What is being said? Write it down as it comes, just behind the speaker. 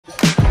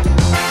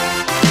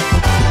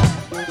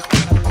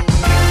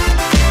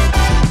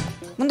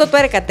Mundo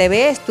Tuerca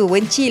TV estuvo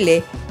en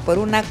Chile por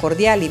una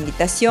cordial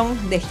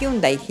invitación de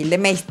Hyundai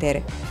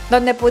Hildemeister,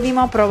 donde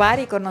pudimos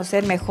probar y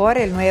conocer mejor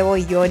el nuevo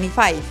Ioniq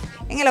 5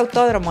 en el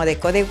autódromo de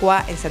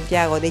Codegua en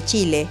Santiago de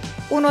Chile,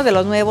 uno de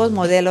los nuevos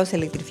modelos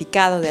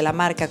electrificados de la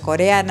marca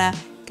coreana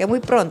que muy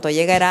pronto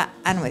llegará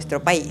a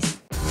nuestro país.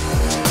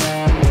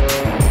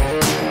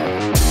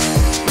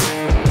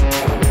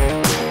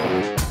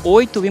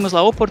 Hoy tuvimos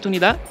la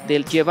oportunidad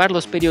de llevar a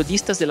los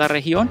periodistas de la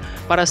región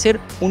para hacer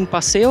un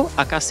paseo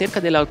acá cerca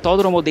del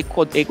autódromo de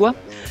Codegua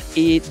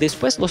y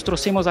después los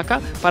trocemos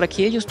acá para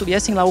que ellos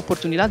tuviesen la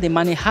oportunidad de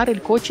manejar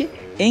el coche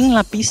en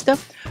la pista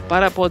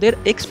para poder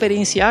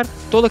experienciar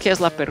todo lo que es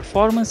la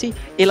performance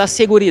y la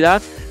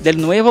seguridad del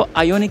nuevo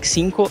Ioniq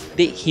 5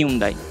 de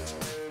Hyundai.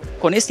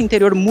 Con este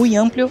interior muy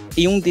amplio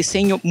y un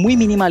diseño muy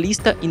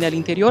minimalista en el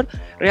interior,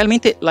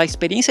 realmente la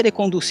experiencia de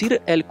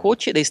conducir el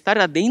coche, de estar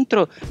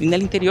adentro en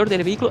el interior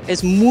del vehículo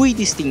es muy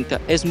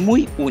distinta, es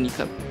muy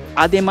única.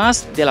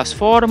 Además de las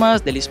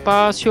formas, del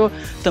espacio,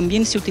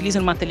 también se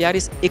utilizan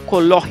materiales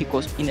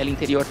ecológicos en el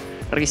interior,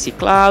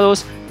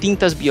 reciclados,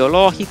 tintas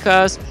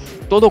biológicas,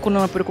 todo con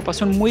una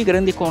preocupación muy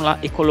grande con la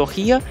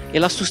ecología y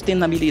la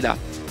sustentabilidad.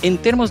 En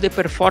términos de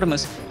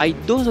performance, hay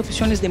dos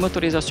opciones de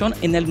motorización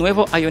en el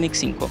nuevo Ioniq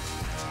 5.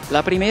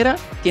 La primera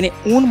tiene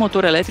un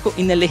motor eléctrico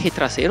en el eje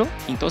trasero,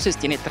 entonces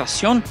tiene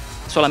tracción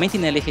solamente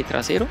en el eje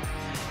trasero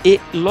y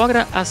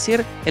logra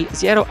hacer el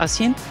 0 a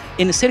 100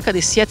 en cerca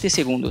de 7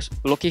 segundos,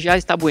 lo que ya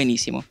está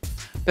buenísimo.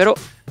 Pero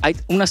hay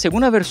una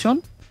segunda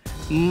versión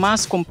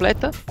más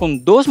completa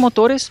con dos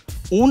motores,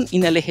 un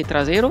en el eje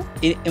trasero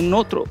y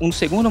un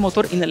segundo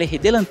motor en el eje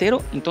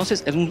delantero,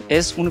 entonces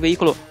es un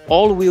vehículo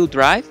all-wheel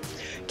drive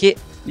que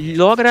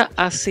logra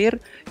hacer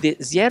de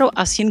 0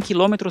 a 100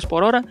 km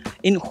por hora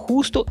en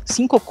justo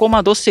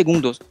 5,2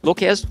 segundos, lo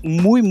que es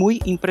muy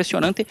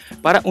impresionante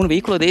para un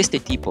vehículo de este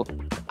tipo.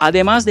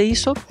 Además de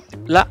eso,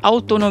 la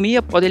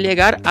autonomía puede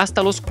llegar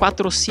hasta los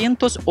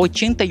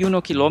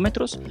 481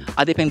 km,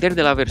 a depender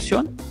de la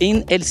versión,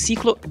 en el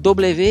ciclo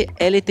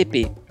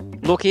WLTP,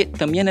 lo que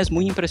también es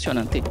muy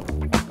impresionante.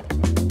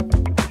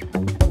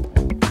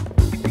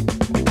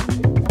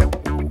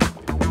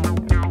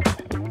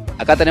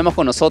 Acá tenemos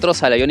con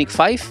nosotros al Ioniq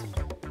 5.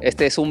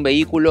 Este es un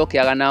vehículo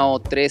que ha ganado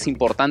 3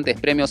 importantes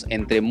premios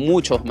entre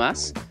muchos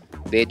más.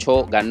 De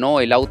hecho, ganó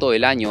el auto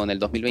del año en el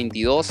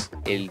 2022,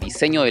 el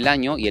diseño del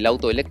año y el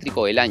auto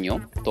eléctrico del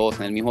año, todos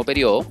en el mismo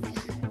periodo.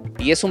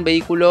 Y es un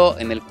vehículo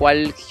en el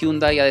cual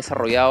Hyundai ha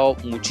desarrollado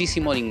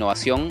muchísimo de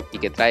innovación y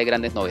que trae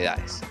grandes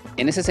novedades.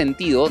 En ese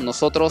sentido,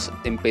 nosotros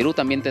en Perú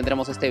también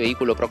tendremos este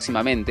vehículo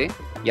próximamente.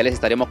 Ya les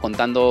estaremos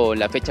contando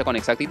la fecha con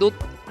exactitud,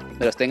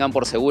 pero tengan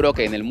por seguro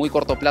que en el muy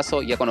corto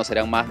plazo ya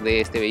conocerán más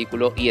de este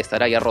vehículo y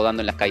estará ya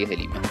rodando en las calles de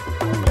Lima.